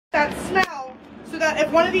that smell, so that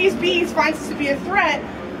if one of these bees finds us to be a threat,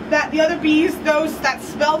 that the other bees, those that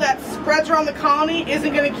smell that spreads around the colony,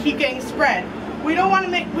 isn't going to keep getting spread. We don't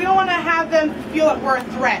want to have them feel that we're a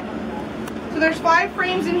threat. So there's 5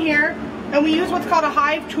 frames in here, and we use what's called a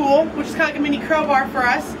hive tool, which is kind of like a mini crowbar for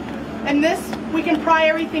us. And this, we can pry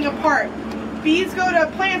everything apart. Bees go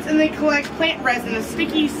to plants and they collect plant resin, a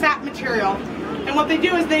sticky sap material. And what they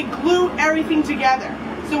do is they glue everything together.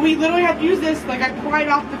 So we literally have to use this, like I pried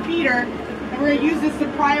off the feeder, and we're going to use this to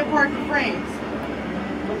pry apart the frames.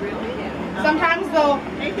 Sometimes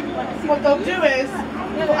what they'll do is,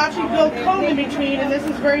 they'll actually build comb in between, and this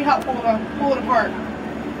is very helpful to pull it apart.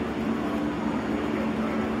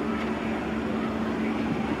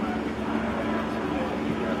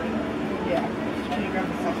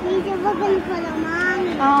 He's looking for the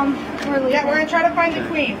mommy. Yeah, we're going to try to find the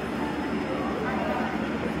queen.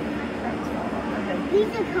 These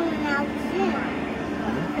are coming out soon.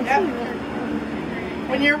 Yep.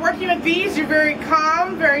 When you're working with bees, you're very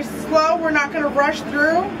calm, very slow. We're not going to rush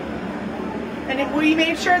through. And we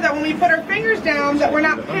made sure that when we put our fingers down that we're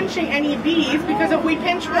not pinching any bees, because if we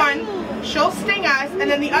pinch one, she'll sting us, and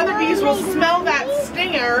then the other bees will smell that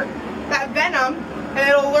stinger, that venom, and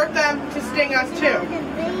it'll alert them to sting us too.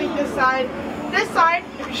 I think this side,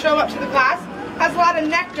 if you show up to the glass, has a lot of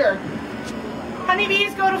nectar.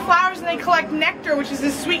 Honeybees go to flowers and they collect nectar, which is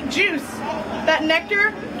this sweet juice. That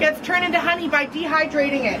nectar gets turned into honey by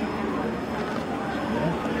dehydrating it.